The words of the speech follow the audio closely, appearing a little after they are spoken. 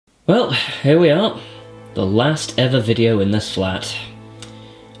Well, here we are. The last ever video in this flat.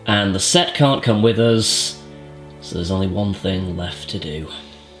 And the set can't come with us, so there's only one thing left to do.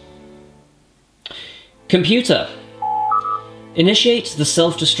 Computer. Initiate the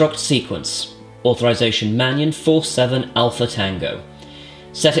self-destruct sequence. Authorization Mannion 47 Alpha Tango.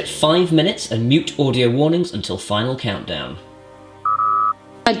 Set it 5 minutes and mute audio warnings until final countdown.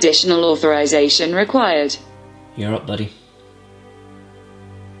 Additional authorization required. You're up, buddy.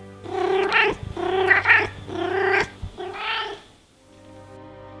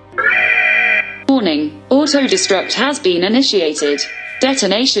 Warning, auto-destruct has been initiated.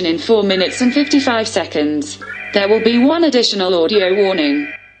 Detonation in 4 minutes and 55 seconds. There will be one additional audio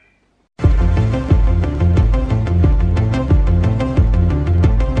warning.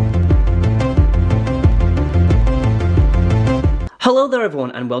 Hello there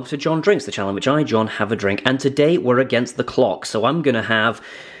everyone and welcome to John Drinks, the channel in which I, John, have a drink, and today we're against the clock, so I'm gonna have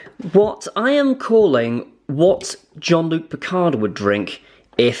what I am calling what Jean-Luc Picard would drink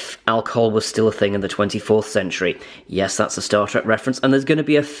if alcohol was still a thing in the 24th century. Yes, that's a Star Trek reference, and there's going to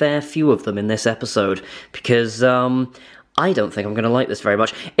be a fair few of them in this episode, because I don't think I'm going to like this very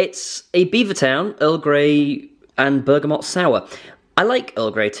much. It's a Beavertown, Earl Grey and bergamot sour. I like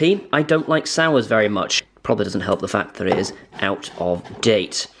Earl Grey tea, I don't like sours very much. Probably doesn't help the fact that it is out of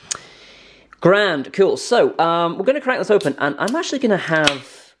date. Grand, cool. So, we're going to crack this open, and I'm actually going to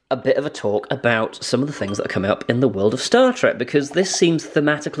have a bit of a talk about some of the things that are coming up in the world of Star Trek, because this seems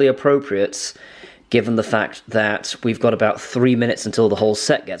thematically appropriate, given the fact that we've got about 3 minutes until the whole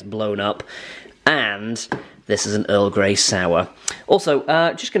set gets blown up, and this is an Earl Grey sour. Also,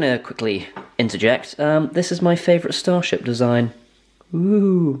 just going to quickly interject, this is my favourite Starship design.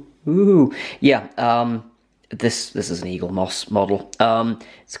 Ooh, ooh. Yeah, this is an Eagle Moss model.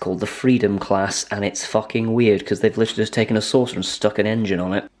 It's called the Freedom class, and it's fucking weird, because they've literally just taken a saucer and stuck an engine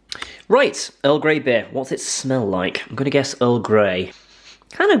on it. Right, Earl Grey beer. What's it smell like? I'm going to guess Earl Grey.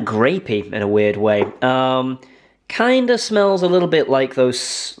 Kind of grapey in a weird way. Kind of smells a little bit like those,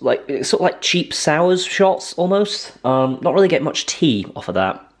 sort of like cheap sours shots, almost. Not really get much tea off of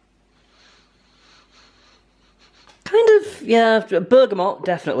that. Kind of, yeah, bergamot,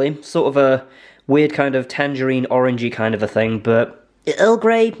 definitely. Sort of a weird kind of tangerine, orangey kind of a thing, but Earl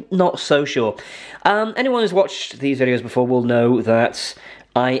Grey, not so sure. Anyone who's watched these videos before will know that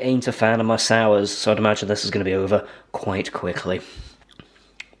I ain't a fan of my sours, so I'd imagine this is going to be over quite quickly.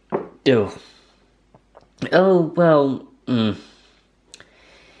 Oh, well, Do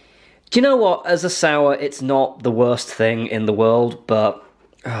you know what? As a sour, it's not the worst thing in the world, but,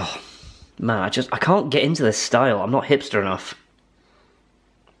 oh, man, I can't get into this style. I'm not hipster enough.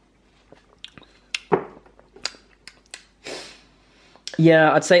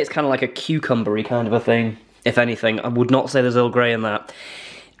 Yeah, I'd say it's kind of like a cucumbery kind of a thing, if anything. I would not say there's Earl Grey in that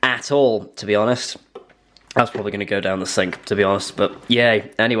at all, to be honest. I was probably going to go down the sink, to be honest, but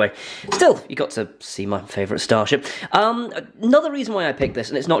yay. Anyway, still, you got to see my favourite Starship. Another reason why I picked this,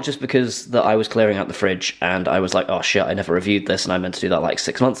 and it's not just because that I was clearing out the fridge, and I was like, oh shit, I never reviewed this, and I meant to do that like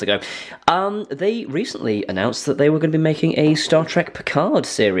 6 months ago. They recently announced that they were going to be making a Star Trek Picard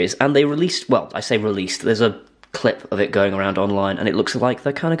series, and they released, well, I say released, there's a clip of it going around online, and it looks like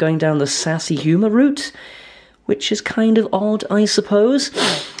they're kind of going down the sassy humour route, which is kind of odd, I suppose.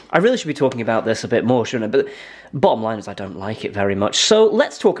 I really should be talking about this a bit more, shouldn't I? But bottom line is I don't like it very much. So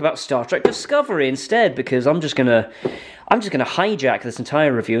let's talk about Star Trek Discovery instead, because I'm just gonna hijack this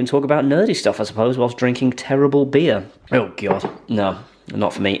entire review and talk about nerdy stuff, I suppose, whilst drinking terrible beer. Oh god, no,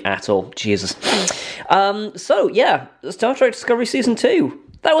 not for me at all. Jesus. So yeah, Star Trek Discovery Season 2.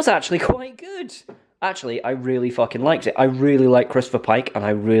 That was actually quite good. Actually, I really fucking liked it. I really like Christopher Pike, and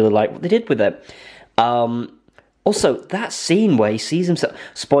I really like what they did with it. Also, that scene where he sees himself...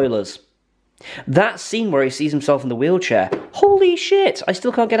 Spoilers. That scene where he sees himself in the wheelchair. Holy shit! I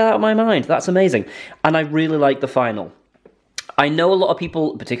still can't get it out of my mind. That's amazing. And I really like the final. I know a lot of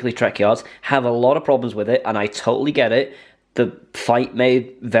people, particularly Trekyards, have a lot of problems with it, and I totally get it. The fight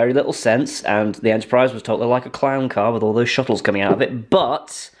made very little sense, and the Enterprise was totally like a clown car with all those shuttles coming out of it,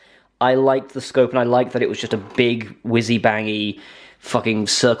 but I liked the scope, and I liked that it was just a big, whizzy-bangy, fucking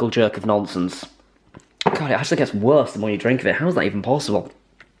circle jerk of nonsense. God, it actually gets worse the more you drink of it. How is that even possible?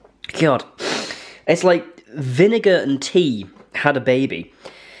 God. It's like vinegar and tea had a baby.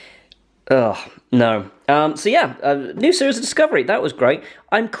 Ugh, no. So yeah, new series of Discovery. That was great.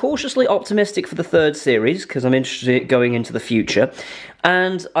 I'm cautiously optimistic for the 3rd series, because I'm interested in going into the future.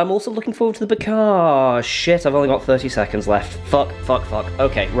 And I'm also looking forward to the Picard. Shit, I've only got 30 seconds left. Fuck.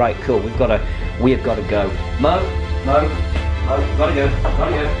 Okay, right, cool. We have got to go. Mo, gotta go.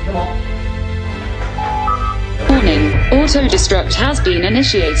 Come on. Warning. Auto-destruct has been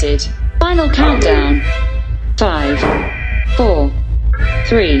initiated. Final countdown. 5, 4,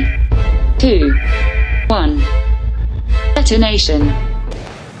 3, 2, 1. Detonation.